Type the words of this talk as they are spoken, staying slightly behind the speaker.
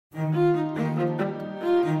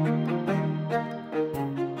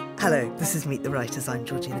This is Meet the Writers. I'm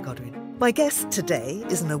Georgina Godwin. My guest today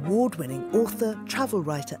is an award-winning author, travel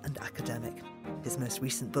writer and academic. His most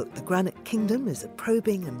recent book, The Granite Kingdom, is a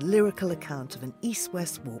probing and lyrical account of an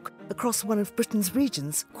east-west walk across one of Britain's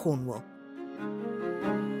regions, Cornwall.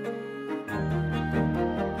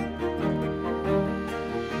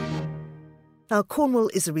 Now,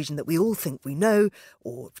 Cornwall is a region that we all think we know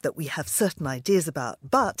or that we have certain ideas about,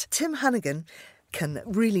 but Tim Hannigan can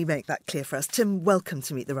really make that clear for us. Tim, welcome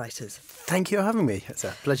to Meet the Writers. Thank you for having me. It's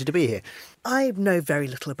a pleasure to be here. I know very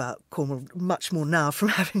little about Cornwall, much more now from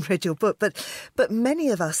having read your book, but many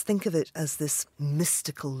of us think of it as this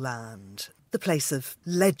mystical land, the place of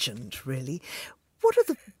legend, really. What are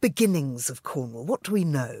the beginnings of Cornwall? What do we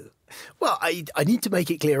know? Well, I need to make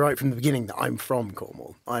it clear right from the beginning that I'm from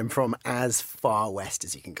Cornwall. I'm from as far west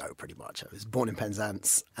as you can go, pretty much. I was born in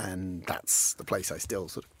Penzance, and that's the place I still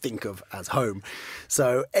sort of think of as home.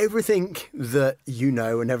 So everything that you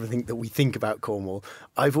know and everything that we think about Cornwall,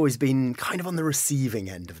 I've always been kind of on the receiving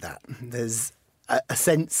end of that. There's a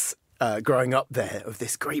sense growing up there of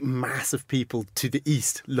this great mass of people to the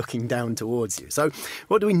east looking down towards you. So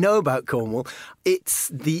what do we know about Cornwall? It's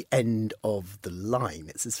the end of the line.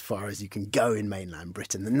 It's as far as you can go in mainland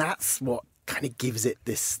Britain. And that's what kind of gives it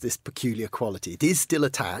this peculiar quality. It is still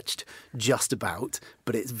attached, just about,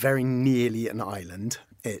 but it's very nearly an island.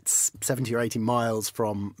 It's 70 or 80 miles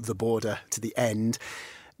from the border to the end.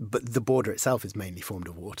 But the border itself is mainly formed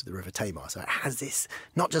of water, the River Tamar. So it has this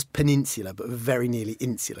not just peninsula, but very nearly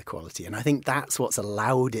insular quality. And I think that's what's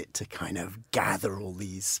allowed it to kind of gather all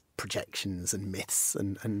these projections and myths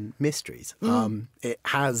and mysteries. It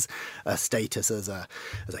has a status as a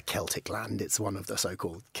Celtic land. It's one of the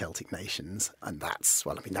so-called Celtic nations. And that's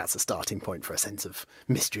a starting point for a sense of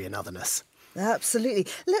mystery and otherness. Absolutely.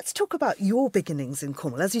 Let's talk about your beginnings in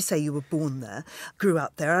Cornwall. As you say, you were born there, grew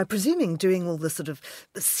up there. I'm presuming doing all the sort of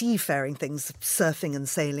seafaring things, surfing and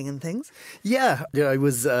sailing and things. Yeah, I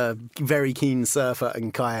was a very keen surfer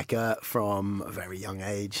and kayaker from a very young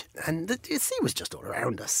age. And the sea was just all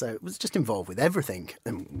around us, so it was just involved with everything.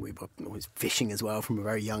 And we were always fishing as well from a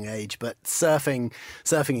very young age. But surfing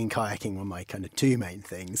and kayaking were my kind of two main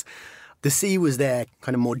things. The sea was there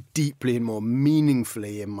kind of more deeply and more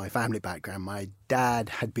meaningfully in my family background. My dad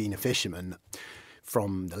had been a fisherman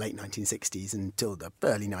from the late 1960s until the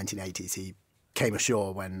early 1980s. He came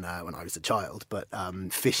ashore when I was a child, but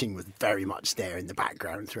fishing was very much there in the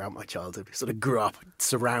background throughout my childhood. We sort of grew up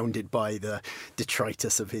surrounded by the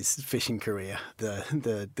detritus of his fishing career.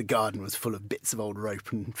 The garden was full of bits of old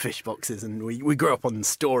rope and fish boxes, and we grew up on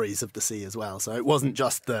stories of the sea as well. So it wasn't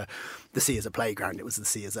just the sea as a playground, it was the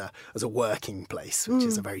sea as a working place, which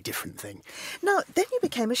is a very different thing. Now, then you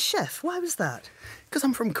became a chef. Why was that? Because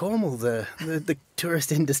I'm from Cornwall. The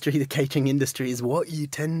tourist industry, the catering industry is what you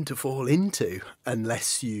tend to fall into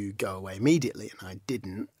unless you go away immediately. And I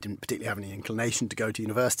didn't particularly have any inclination to go to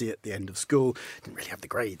university at the end of school. Didn't really have the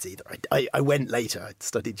grades either. I went later. I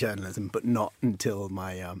studied journalism, but not until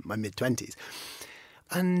my mid-20s.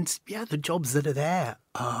 And yeah, the jobs that are there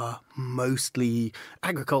are mostly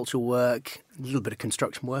agricultural work, a little bit of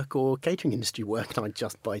construction work or catering industry work. And I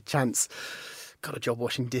just by chance got a job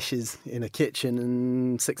washing dishes in a kitchen,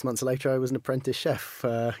 and 6 months later I was an apprentice chef,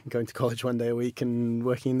 going to college one day a week and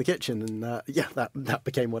working in the kitchen. And that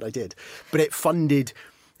became what I did. But it funded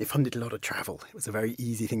a lot of travel. It was a very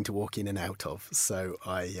easy thing to walk in and out of. So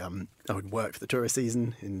I would work for the tourist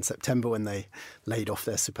season in September when they laid off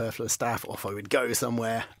their superfluous staff. Off I would go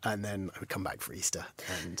somewhere, and then I would come back for Easter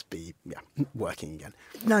and be working again.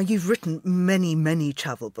 Now, you've written many, many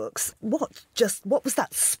travel books. What was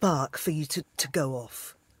that spark for you to go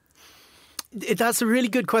off? That's a really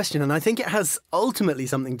good question, and I think it has ultimately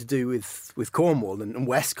something to do with Cornwall and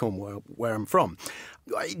West Cornwall, where I'm from.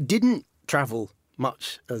 I didn't travel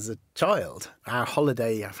much as a child. Our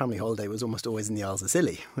family holiday was almost always in the Isles of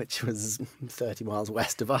Scilly, which was 30 miles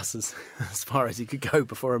west of us, as far as you could go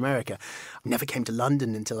before America. I never came to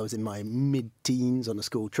London until I was in my mid-teens on a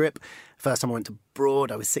school trip. First time I went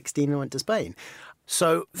abroad, I was 16 and I went to Spain.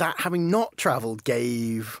 So that having not travelled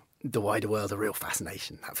gave the wider world a real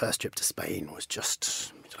fascination. That first trip to Spain was just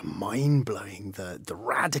sort of mind-blowing, the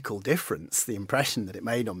radical difference, the impression that it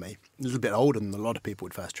made on me. A little bit older than a lot of people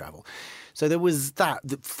would first travel. So there was that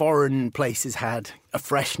foreign places had a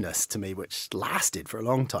freshness to me which lasted for a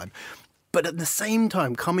long time. But at the same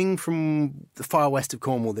time, coming from the far west of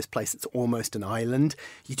Cornwall, this place that's almost an island,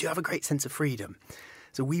 you do have a great sense of freedom.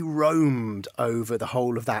 So we roamed over the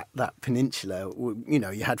whole of that peninsula. You know,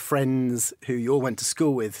 you had friends who you all went to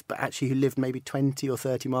school with, but actually who lived maybe 20 or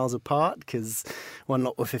 30 miles apart, because one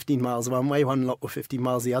lot were 15 miles one way, one lot were 15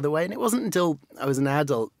 miles the other way. And it wasn't until I was an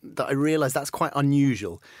adult that I realised that's quite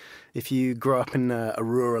unusual. If you grow up in a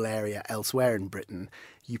rural area elsewhere in Britain,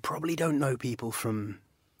 you probably don't know people from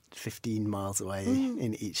 15 miles away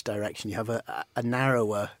in each direction. You have a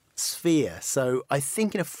narrower sphere. So I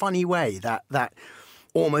think in a funny way that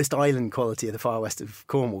almost island quality of the far west of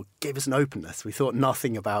Cornwall gave us an openness. We thought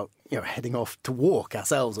nothing about heading off to walk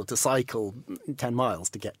ourselves or to cycle 10 miles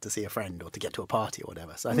to get to see a friend or to get to a party or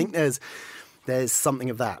whatever. So I think there's something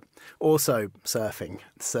of that. Also, surfing.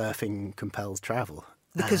 Surfing compels travel.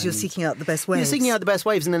 Because you're seeking out the best waves. You're seeking out the best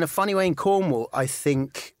waves. And in a funny way in Cornwall, I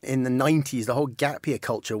think in the 90s, the whole gap year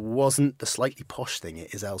culture wasn't the slightly posh thing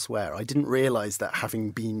it is elsewhere. I didn't realise that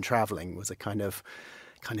having been travelling was a kind of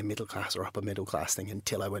middle class or upper middle class thing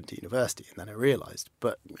until I went to university, and then I realised.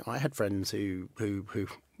 But I had friends who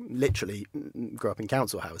literally grew up in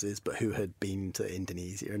council houses, but who had been to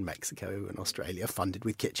Indonesia and Mexico and Australia, funded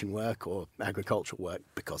with kitchen work or agricultural work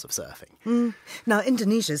because of surfing. Now,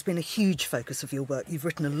 Indonesia has been a huge focus of your work. You've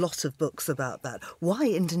written a lot of books about that. Why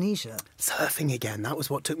Indonesia? Surfing again. That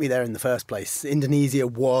was what took me there in the first place. Indonesia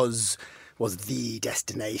was the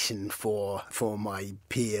destination for my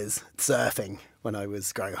peers surfing when I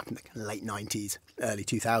was growing up in the late 90s, early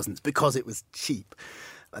 2000s, because it was cheap.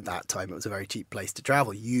 At that time, it was a very cheap place to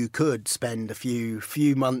travel. You could spend a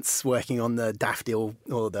few months working on the daffodil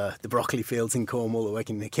or the broccoli fields in Cornwall or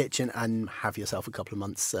working in the kitchen and have yourself a couple of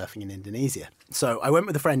months surfing in Indonesia. So I went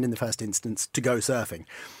with a friend in the first instance to go surfing.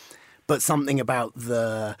 But something about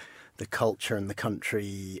the culture and the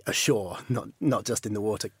country ashore, not just in the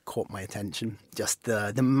water, caught my attention. Just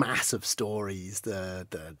the mass of stories,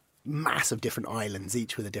 the mass of different islands,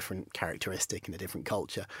 each with a different characteristic and a different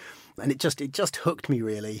culture. And it just hooked me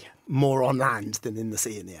really more on land than in the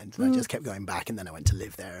sea in the end. And I just kept going back, and then I went to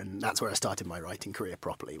live there. And that's where I started my writing career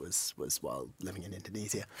properly, was while living in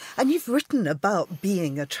Indonesia. And you've written about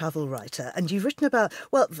being a travel writer, and you've written about,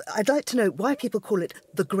 well, I'd like to know why people call it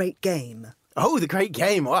the Great Game. Oh, the Great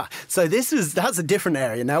Game. Wow. So that's a different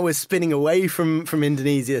area. Now we're spinning away from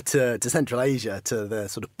Indonesia to Central Asia, to the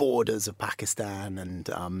sort of borders of Pakistan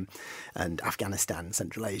and Afghanistan,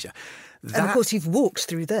 Central Asia. And of course you've walked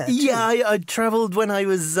through there too. Yeah, I travelled when I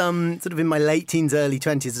was sort of in my late teens, early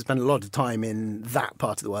 20s. I spent a lot of time in that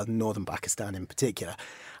part of the world, northern Pakistan in particular.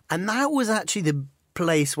 And that was actually the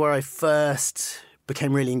place where I first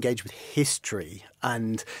became really engaged with history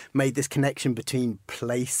and made this connection between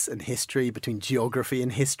place and history, between geography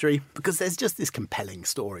and history, because there's just this compelling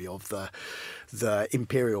story of the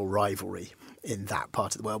imperial rivalry in that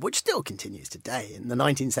part of the world, which still continues today. In the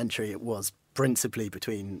 19th century, it was principally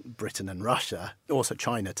between Britain and Russia, also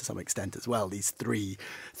China to some extent as well, these three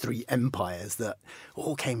empires that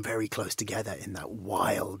all came very close together in that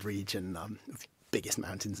wild region of biggest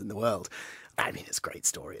mountains in the world. I mean, it's a great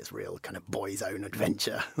story. It's real kind of boy's own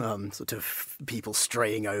adventure, sort of people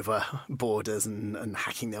straying over borders and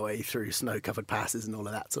hacking their way through snow-covered passes and all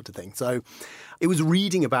of that sort of thing. So it was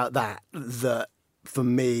reading about that, for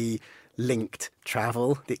me, linked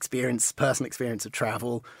travel, the personal experience of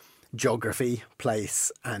travel, geography,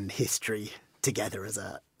 place and history together as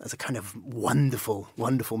a kind of wonderful,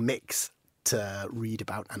 wonderful mix to read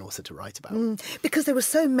about and also to write about. Because there were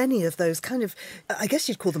so many of those kind of, I guess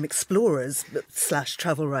you'd call them explorers /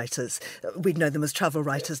 travel writers. We'd know them as travel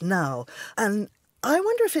writers now. And I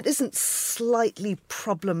wonder if it isn't slightly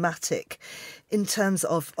problematic in terms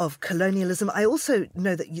of colonialism. I also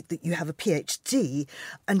know that you have a PhD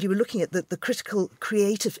and you were looking at the critical,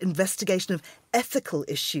 creative investigation of ethical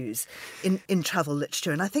issues in travel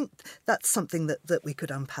literature. And I think that's something that we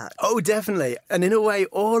could unpack. Oh, definitely. And in a way,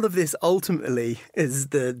 all of this ultimately is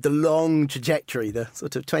the long trajectory, the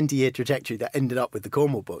sort of 20-year trajectory that ended up with the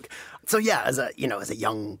Cornwall book. So yeah, as a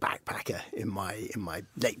young backpacker in my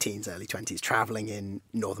late teens, early 20s, travelling in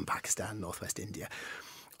northern Pakistan, northwest India,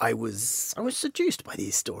 I was seduced by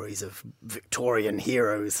these stories of Victorian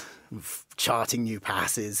heroes charting new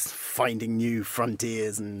passes, finding new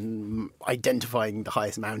frontiers and identifying the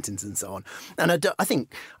highest mountains and so on. And I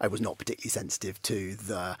think I was not particularly sensitive to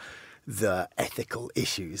the ethical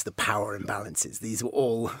issues, the power imbalances. These were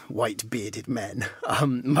all white bearded men,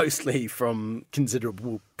 mostly from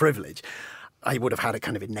considerable privilege. I would have had a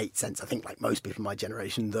kind of innate sense, I think, like most people in my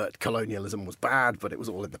generation, that colonialism was bad, but it was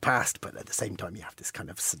all in the past. But at the same time, you have this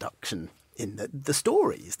kind of seduction in the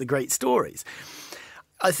stories, the great stories.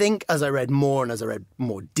 I think as I read more and as I read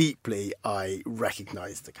more deeply, I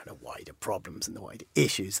recognised the kind of wider problems and the wider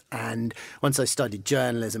issues. And once I studied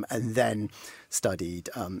journalism and then studied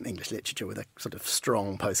English literature with a sort of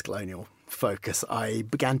strong post-colonial focus, I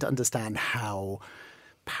began to understand how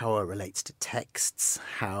power relates to texts,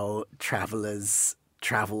 how travellers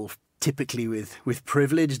travel typically with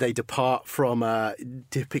privilege. They depart from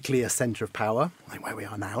typically a centre of power, like where we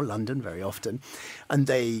are now, London, very often. And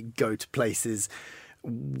they go to places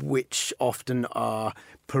which often are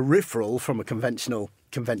peripheral from a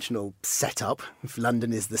conventional setup. If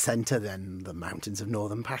London is the centre, then the mountains of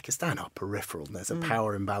northern Pakistan are peripheral. There's a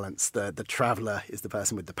power imbalance. The traveller is the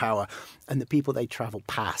person with the power, and the people they travel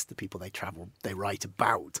past, the people they write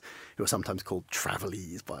about, who are sometimes called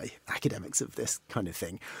travellers by academics of this kind of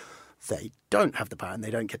thing, they don't have the power and they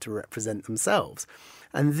don't get to represent themselves.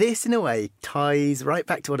 And this, in a way, ties right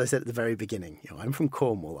back to what I said at the very beginning. I'm from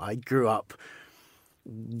Cornwall. I grew up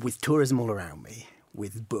with tourism all around me,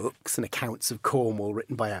 with books and accounts of Cornwall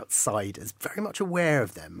written by outsiders, very much aware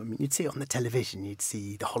of them. I mean, you'd see it on the television, you'd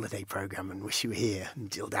see the holiday programme and Wish You Were Here and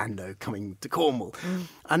Jill Dando coming to Cornwall.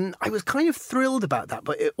 And I was kind of thrilled about that,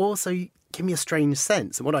 but it also gave me a strange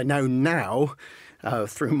sense. And what I know now,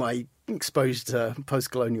 through my exposure to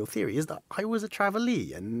post-colonial theory, is that I was a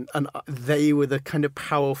travellee and they were the kind of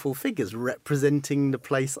powerful figures representing the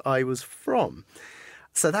place I was from.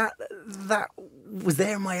 So that was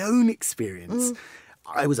there in my own experience.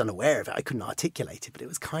 I was unaware of it. I couldn't articulate it, but it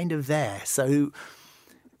was kind of there. So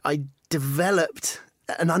I developed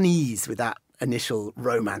an unease with that initial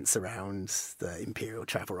romance around the imperial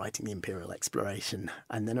travel writing, the imperial exploration,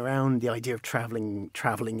 and then around the idea of travelling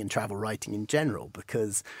and travel writing in general,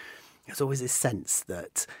 because there's always this sense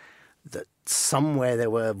that somewhere there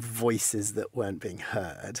were voices that weren't being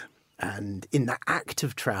heard. And in that act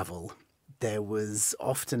of travel, there was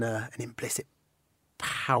often an implicit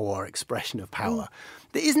power, expression of power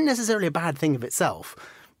that isn't necessarily a bad thing of itself,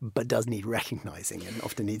 but does need recognising and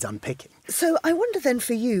often needs unpicking. So I wonder then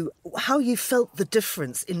for you, how you felt the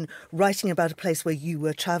difference in writing about a place where you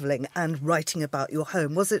were travelling and writing about your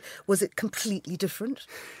home. Was it completely different?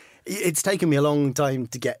 It's taken me a long time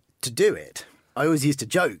to get to do it. I always used to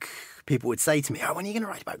joke. People would say to me, when are you going to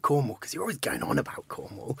write about Cornwall? Because you're always going on about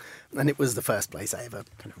Cornwall. And it was the first place I ever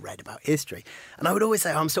kind of read about history. And I would always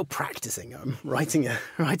say, I'm still practising. I'm writing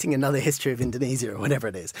another history of Indonesia or whatever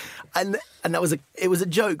it is. And it was a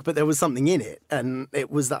joke, but there was something in it. And it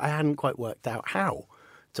was that I hadn't quite worked out how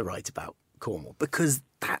to write about Cornwall. Because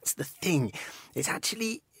that's the thing. It's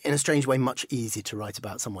actually, in a strange way, much easier to write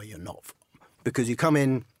about somewhere you're not from. Because you come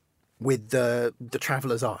in with the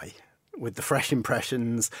traveller's eye, with the fresh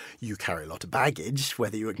impressions. You carry a lot of baggage,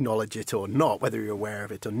 whether you acknowledge it or not, whether you're aware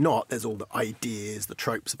of it or not. There's all the ideas, the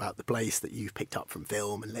tropes about the place that you've picked up from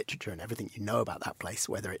film and literature and everything you know about that place,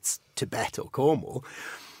 whether it's Tibet or Cornwall.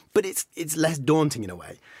 But it's less daunting in a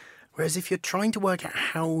way. Whereas if you're trying to work out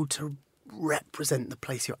how to represent the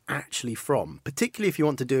place you're actually from, particularly if you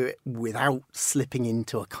want to do it without slipping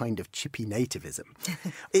into a kind of chippy nativism,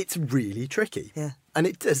 it's really tricky. Yeah. And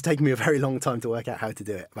it has taken me a very long time to work out how to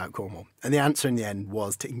do it about Cornwall. And the answer in the end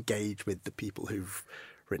was to engage with the people who've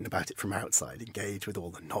written about it from outside, engage with all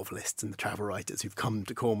the novelists and the travel writers who've come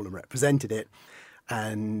to Cornwall and represented it,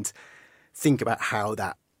 and think about how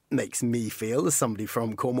that makes me feel as somebody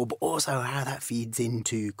from Cornwall, but also how that feeds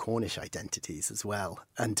into Cornish identities as well.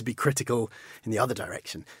 And to be critical in the other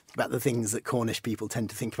direction, about the things that Cornish people tend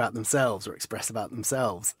to think about themselves or express about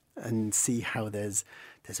themselves, and see how there's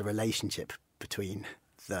a relationship between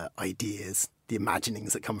the ideas, the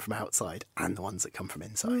imaginings that come from outside and the ones that come from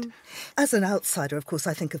inside. As an outsider, of course,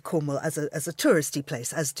 I think of Cornwall as a touristy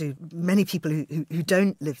place, as do many people who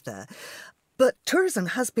don't live there. But tourism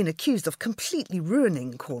has been accused of completely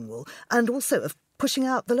ruining Cornwall and also of pushing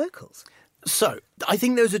out the locals. So I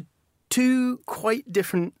think those are two quite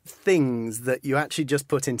different things that you actually just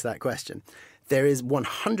put into that question. There is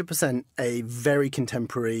 100% a very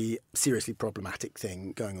contemporary, seriously problematic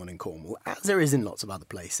thing going on in Cornwall, as there is in lots of other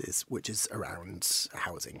places, which is around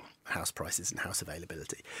housing, house prices and house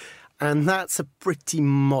availability. And that's a pretty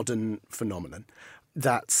modern phenomenon.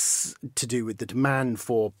 That's to do with the demand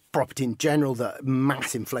for property in general, the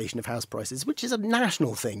mass inflation of house prices, which is a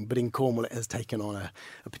national thing, but in Cornwall it has taken on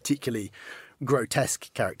a particularly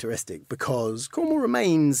grotesque characteristic, because Cornwall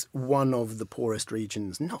remains one of the poorest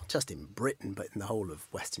regions, not just in Britain, but in the whole of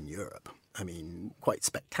Western Europe. I mean, quite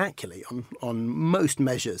spectacularly on most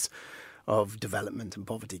measures of development and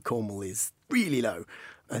poverty, Cornwall is really low.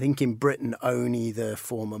 I think in Britain only the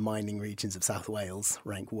former mining regions of South Wales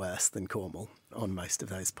rank worse than Cornwall on most of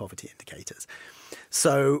those poverty indicators.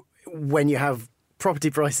 So when you have property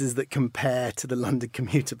prices that compare to the London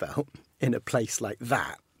commuter belt in a place like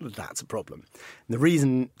that, that's a problem. And the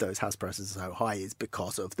reason those house prices are so high is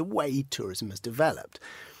because of the way tourism has developed.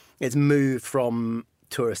 It's moved from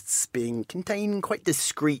tourists being contained in quite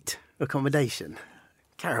discreet accommodation,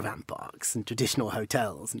 caravan parks and traditional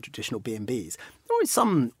hotels and traditional B&Bs. Always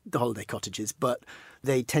some holiday cottages, but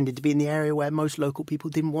they tended to be in the area where most local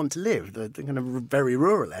people didn't want to live, the kind of very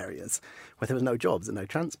rural areas where there was no jobs and no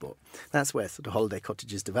transport. That's where sort of holiday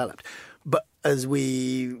cottages developed. But as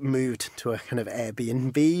we moved to a kind of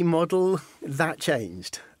Airbnb model, that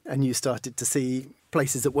changed. And you started to see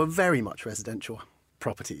places that were very much residential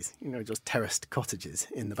properties, just terraced cottages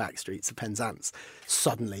in the back streets of Penzance,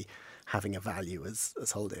 suddenly having a value as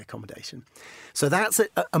holiday accommodation. So that's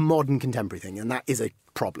a modern contemporary thing, and that is a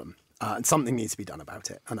problem. And something needs to be done about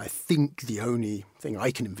it. And I think the only thing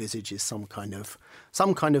I can envisage is some kind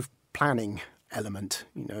of planning element,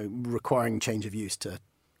 requiring change of use to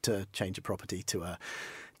change a property to a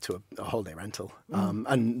holiday rental,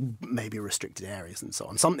 and maybe restricted areas and so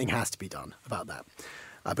on. Something has to be done about that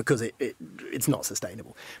because it's not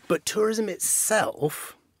sustainable. But tourism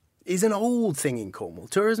itself is an old thing in Cornwall.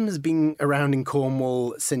 Tourism has been around in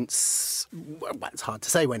Cornwall since, well, it's hard to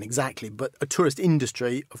say when exactly, but a tourist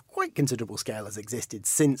industry of quite considerable scale has existed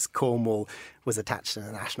since Cornwall was attached to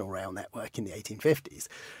the National Rail Network in the 1850s.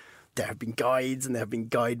 There have been guides and there have been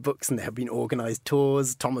guidebooks and there have been organised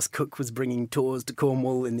tours. Thomas Cook was bringing tours to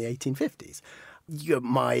Cornwall in the 1850s.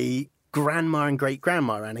 My grandma and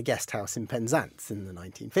great-grandma ran a guest house in Penzance in the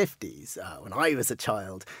 1950s. When I was a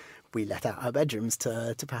child, we let out our bedrooms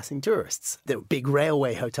to passing tourists. There were big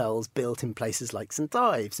railway hotels built in places like St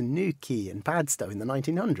Ives and Newquay and Padstow in the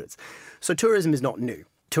 1900s. So tourism is not new.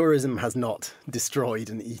 Tourism has not destroyed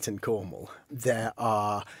and eaten Cornwall. There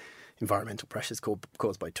are environmental pressures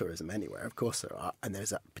caused by tourism anywhere, of course there are, and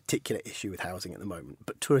there's a particular issue with housing at the moment.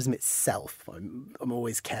 But tourism itself, I'm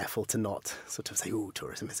always careful to not sort of say, oh,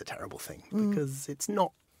 tourism is a terrible thing, because it's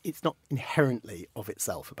not inherently of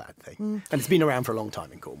itself a bad thing. And it's been around for a long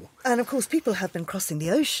time in Cornwall. And of course, people have been crossing the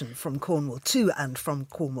ocean from Cornwall to and from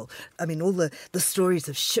Cornwall. I mean, all the stories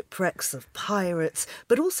of shipwrecks, of pirates,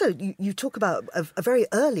 but also you talk about a very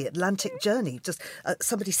early Atlantic journey, just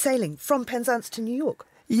somebody sailing from Penzance to New York.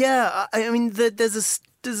 Yeah, I mean, there's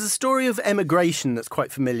a story of emigration that's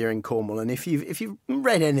quite familiar in Cornwall, and if you've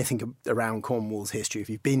read anything around Cornwall's history, if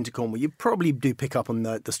you've been to Cornwall, you probably do pick up on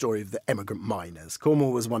the story of the emigrant miners.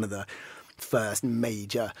 Cornwall was one of the first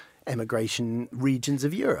major emigration regions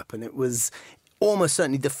of Europe, and it was almost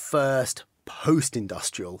certainly the first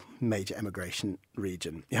post-industrial major emigration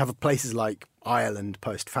region. You have places like Ireland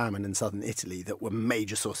post-famine and southern Italy that were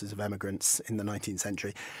major sources of emigrants in the 19th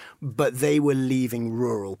century, but they were leaving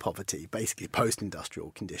rural poverty, basically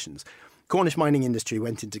post-industrial conditions. Cornish mining industry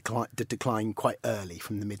went into decline quite early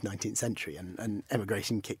from the mid-19th century, and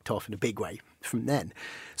emigration kicked off in a big way from then.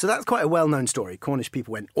 So that's quite a well-known story. Cornish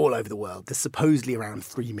people went all over the world. There's supposedly around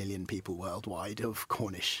 3 million people worldwide of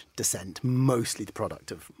Cornish descent, mostly the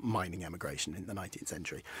product of mining emigration in the 19th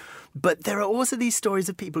century. But there are also these stories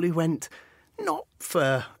of people who went not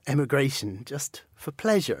for emigration, just for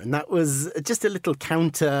pleasure. And that was just a little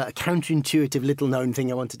counterintuitive, little-known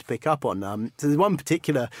thing I wanted to pick up on. So there's one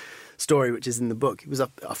particular story which is in the book. He was a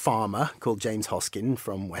farmer called James Hoskin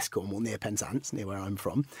from West Cornwall, near Penzance, near where I'm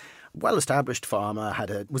from. Well-established farmer,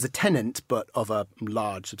 was a tenant, but of a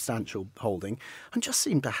large, substantial holding, and just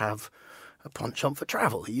seemed to have a penchant for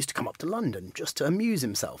travel. He used to come up to London just to amuse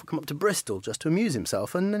himself, come up to Bristol just to amuse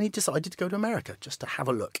himself, and then he decided to go to America just to have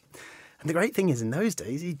a look. And the great thing is, in those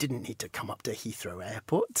days, he didn't need to come up to Heathrow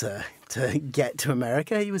Airport to get to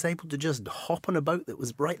America. He was able to just hop on a boat that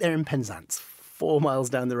was right there in Penzance, 4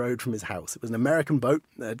 miles down the road from his house. It was an American boat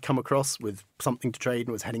that had come across with something to trade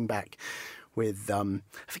and was heading back with, I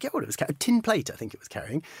forget what it was, a tin plate, I think it was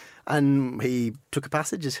carrying. And he took a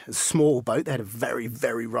passage, a small boat. They had a very,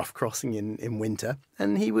 very rough crossing in winter.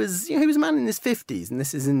 And he was a man in his 50s. And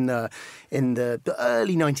this is in the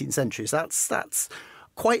early 19th century. So that's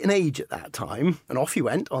quite an age at that time. And off he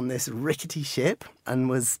went on this rickety ship and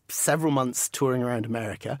was several months touring around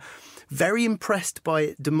America. Very impressed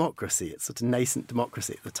by democracy. It's sort of nascent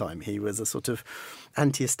democracy at the time. He was a sort of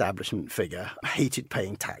anti-establishment figure, hated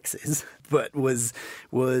paying taxes, but was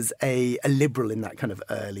a liberal in that kind of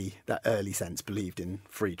early sense, believed in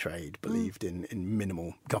free trade, believed in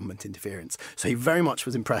minimal government interference. So he very much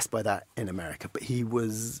was impressed by that in America, but he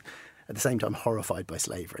was at the same time horrified by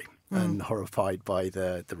slavery and horrified by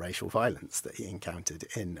the racial violence that he encountered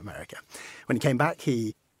in America. When he came back,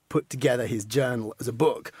 he put together his journal as a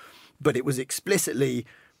book, but it was explicitly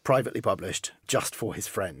privately published just for his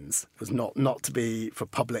friends. It was not to be for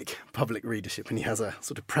public readership. And he has a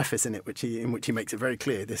sort of preface in it in which he makes it very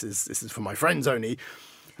clear, this is for my friends only.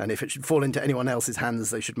 and if it should fall into anyone else's hands,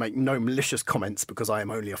 they should make no malicious comments because I am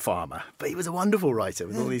only a farmer. But he was a wonderful writer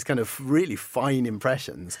with all these kind of really fine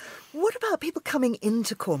impressions. What about people coming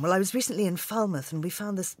into Cornwall? I was recently in Falmouth and we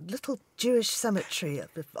found this little Jewish cemetery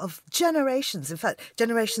of generations, in fact,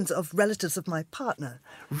 generations of relatives of my partner.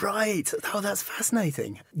 Right. Oh, that's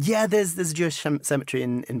fascinating. Yeah, there's a Jewish cemetery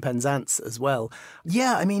in Penzance as well.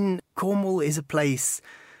 Yeah, I mean, Cornwall is a place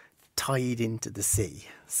tied into the sea.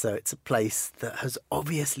 So it's a place that has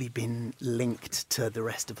obviously been linked to the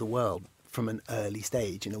rest of the world from an early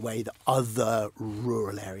stage in a way that other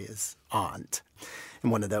rural areas aren't. And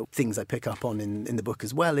one of the things I pick up on in the book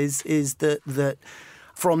as well is that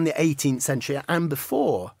from the 18th century and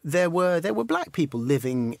before, there were black people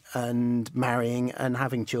living and marrying and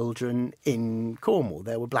having children in Cornwall.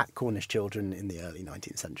 There were black Cornish children in the early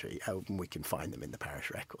 19th century. We can find them in the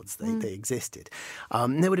parish records. They existed.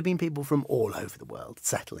 There would have been people from all over the world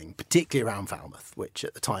settling, particularly around Falmouth, which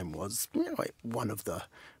at the time was one of the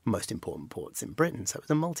most important ports in Britain. So it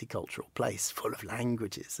was a multicultural place full of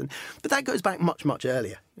languages. But that goes back much, much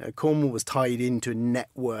earlier. Cornwall was tied into a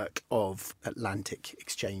network of Atlantic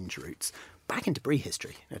exchange routes back into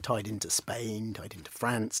prehistory, tied into Spain, tied into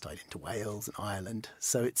France, tied into Wales and Ireland.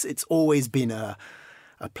 So it's always been a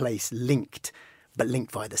place linked, but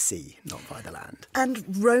linked via the sea, not via the land. And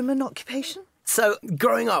Roman occupation? So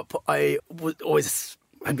growing up, I was always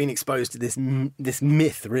had been exposed to this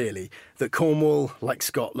myth, really, that Cornwall, like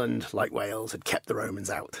Scotland, like Wales, had kept the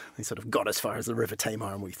Romans out. They sort of got as far as the River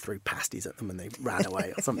Tamar and we threw pasties at them and they ran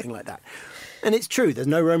away or something like that. And it's true, there's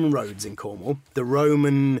no Roman roads in Cornwall. The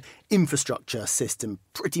Roman infrastructure system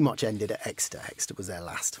pretty much ended at Exeter. Exeter was their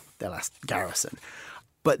last garrison.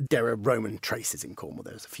 But there are Roman traces in Cornwall.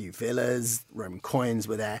 There's a few villas, Roman coins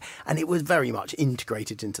were there, and it was very much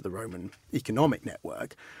integrated into the Roman economic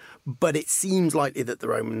network. But it seems likely that the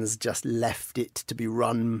Romans just left it to be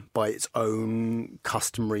run by its own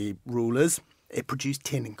customary rulers. It produced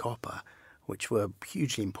tin and copper, which were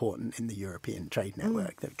hugely important in the European trade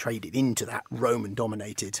network. They traded into that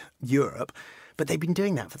Roman-dominated Europe, but they'd been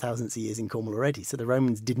doing that for thousands of years in Cornwall already, so the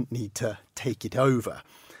Romans didn't need to take it over.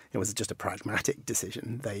 It was just a pragmatic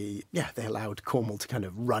decision. They allowed Cornwall to kind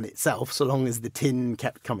of run itself so long as the tin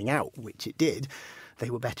kept coming out, which it did. They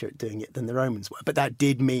were better at doing it than the Romans were. But that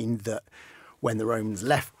did mean that when the Romans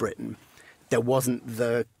left Britain, there wasn't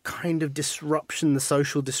the kind of disruption, the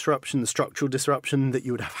social disruption, the structural disruption that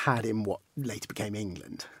you would have had in what later became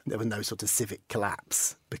England. There was no sort of civic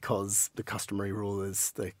collapse because the customary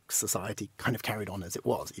rulers, the society kind of carried on as it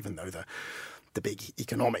was, even though the big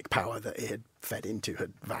economic power that it had fed into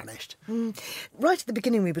had vanished. Right at the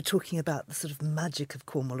beginning, we were talking about the sort of magic of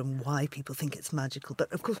Cornwall and why people think it's magical.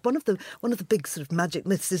 But of course, one of the big sort of magic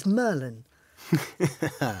myths is Merlin.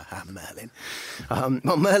 Merlin.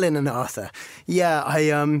 Well, Merlin and Arthur. Yeah,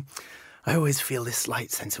 I always feel this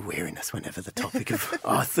slight sense of weariness whenever the topic of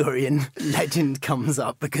Arthurian legend comes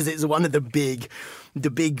up, because it's one of the big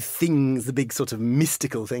things, the big sort of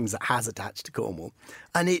mystical things that has attached to Cornwall.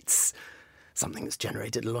 And it's something that's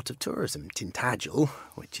generated a lot of tourism. Tintagel,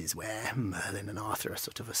 which is where Merlin and Arthur are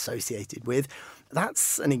sort of associated with,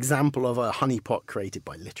 that's an example of a honeypot created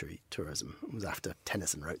by literary tourism. It was after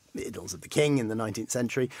Tennyson wrote The Idylls of the King in the 19th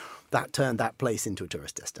century. That turned that place into a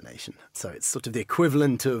tourist destination. So it's sort of the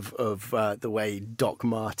equivalent of the way Doc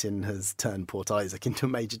Martin has turned Port Isaac into a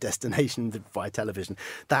major destination via television.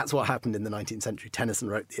 That's what happened in the 19th century. Tennyson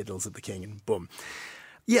wrote The Idylls of the King and boom.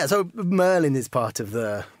 Yeah, so Merlin is part of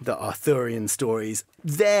the Arthurian stories.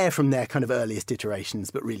 They're from their kind of earliest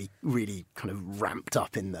iterations, but really, really kind of ramped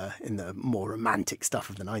up in the more romantic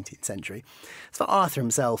stuff of the 19th century. As for Arthur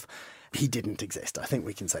himself, he didn't exist. I think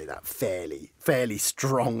we can say that fairly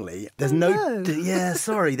strongly. There's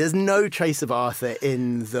there's no trace of Arthur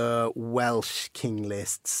in the Welsh king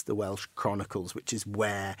lists, the Welsh chronicles, which is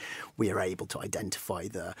where we are able to identify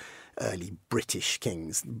the early British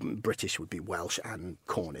kings. British would be Welsh and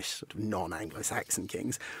Cornish, sort of non-Anglo-Saxon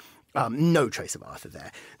kings. No trace of Arthur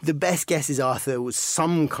there. The best guess is Arthur was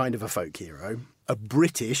some kind of a folk hero, a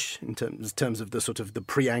British, in terms of the sort of the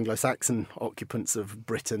pre-Anglo-Saxon occupants of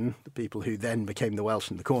Britain, the people who then became the Welsh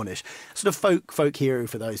and the Cornish, sort of folk hero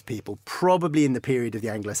for those people, probably in the period of the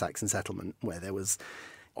Anglo-Saxon settlement, where there was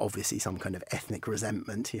obviously some kind of ethnic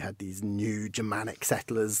resentment. You had these new Germanic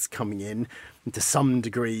settlers coming in, and to some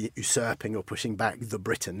degree usurping or pushing back the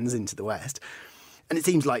Britons into the West. And it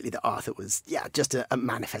seems likely that Arthur was, just a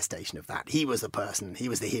manifestation of that. He was the person, he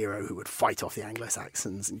was the hero who would fight off the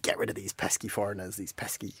Anglo-Saxons and get rid of these pesky foreigners, these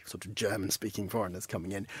pesky sort of German-speaking foreigners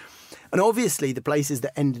coming in. And obviously the places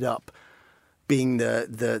that ended up being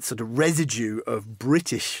the sort of residue of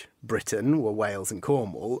British Britain were Wales and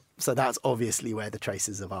Cornwall. So that's obviously where the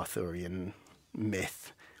traces of Arthurian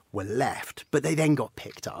myth were left. But they then got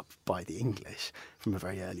picked up by the English from a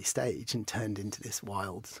very early stage and turned into this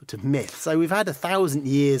wild sort of myth. So we've had 1,000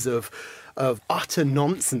 years of utter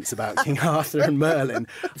nonsense about King Arthur and Merlin.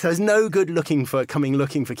 So it's no good looking for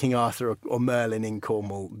King Arthur or Merlin in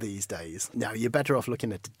Cornwall these days. No, you're better off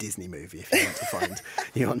looking at a Disney movie if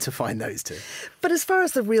you want to find those two. But as far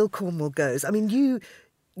as the real Cornwall goes, I mean,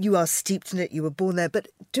 you are steeped in it, you were born there, but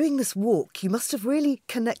doing this walk, you must have really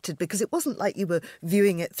connected, because it wasn't like you were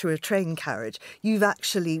viewing it through a train carriage. You've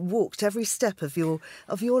actually walked every step of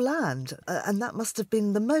your land, and that must have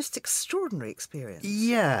been the most extraordinary experience.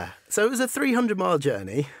 Yeah. So it was a 300-mile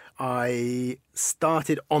journey. I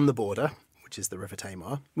started on the border, which is the River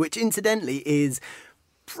Tamar, which incidentally is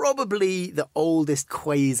probably the oldest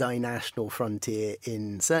quasi-national frontier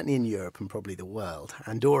certainly in Europe and probably the world.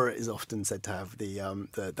 Andorra is often said to have the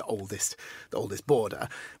oldest border,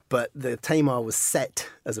 but the Tamar was set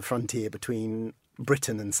as a frontier between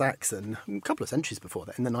Britain and Saxon a couple of centuries before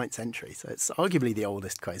that, in the 9th century. So it's arguably the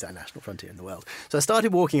oldest quasi-national frontier in the world. So I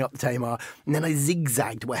started walking up the Tamar, and then I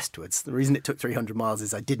zigzagged westwards. The reason it took 300 miles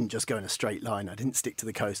is I didn't just go in a straight line. I didn't stick to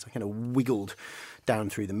the coast. I kind of wiggled down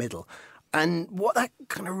through the middle. And what that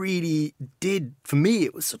kind of really did for me,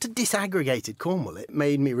 it was sort of disaggregated Cornwall. It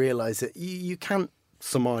made me realise that you can't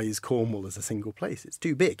surmise Cornwall as a single place. It's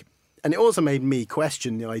too big. And it also made me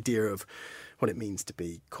question the idea of what it means to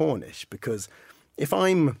be Cornish, because if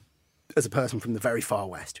I'm, as a person from the very far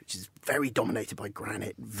west, which is very dominated by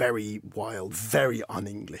granite, very wild, very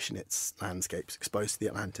un-English in its landscapes, exposed to the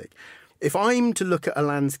Atlantic, if I'm to look at a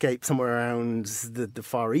landscape somewhere around the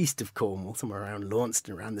far east of Cornwall, somewhere around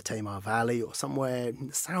Launceston, around the Tamar Valley, or somewhere in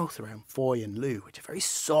the south around Foy and Looe, which are very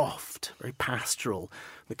soft, very pastoral,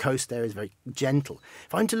 the coast there is very gentle.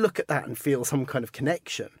 If I'm to look at that and feel some kind of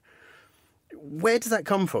connection, where does that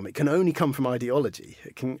come from? It can only come from ideology.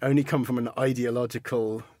 It can only come from an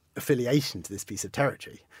ideological affiliation to this piece of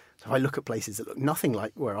territory. So if I look at places that look nothing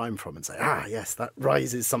like where I'm from and say, yes, that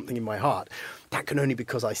rises something in my heart, that can only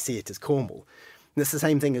because I see it as Cornwall. And it's the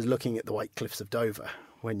same thing as looking at the White Cliffs of Dover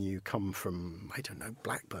when you come from, I don't know,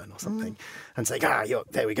 Blackburn or something, and say,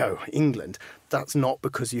 there we go, England. That's not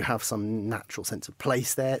because you have some natural sense of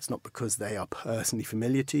place there. It's not because they are personally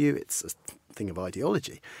familiar to you. It's a thing of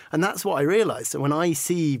ideology. And that's what I realised. So when I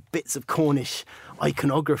see bits of Cornish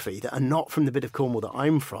iconography that are not from the bit of Cornwall that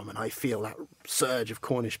I'm from, and I feel that surge of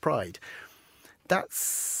Cornish pride,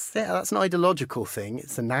 that's an ideological thing.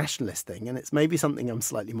 It's a nationalist thing, and it's maybe something I'm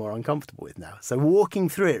slightly more uncomfortable with now. So walking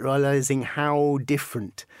through it, realising how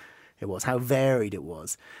different it was, how varied it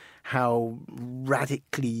was, how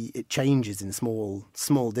radically it changes in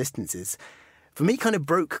small distances, for me kind of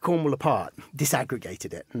broke Cornwall apart,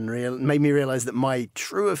 disaggregated it, and made me realise that my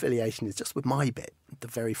true affiliation is just with my bit, the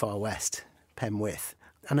very far west, Penwith.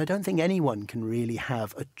 And I don't think anyone can really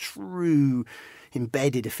have a true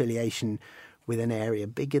embedded affiliation with an area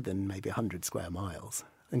bigger than maybe 100 square miles.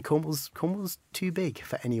 And Cornwall's too big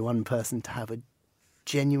for any one person to have a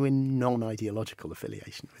genuine non-ideological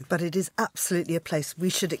affiliation with. But it is absolutely a place we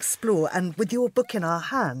should explore. And with your book in our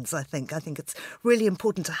hands, I think it's really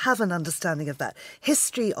important to have an understanding of that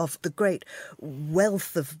history, of the great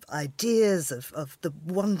wealth of ideas, of the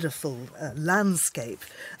wonderful landscape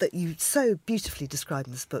that you so beautifully describe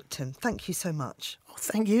in this book, Tim. Thank you so much. Oh,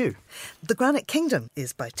 thank you. The Granite Kingdom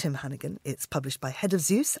is by Tim Hannigan. It's published by Head of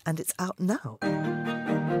Zeus and it's out now.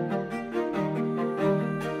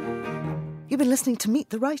 You've been listening to Meet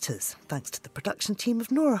the Writers, thanks to the production team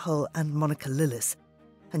of Nora Hull and Monica Lillis.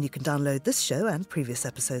 And you can download this show and previous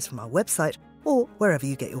episodes from our website or wherever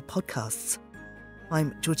you get your podcasts.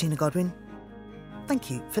 I'm Georgina Godwin.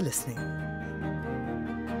 Thank you for listening.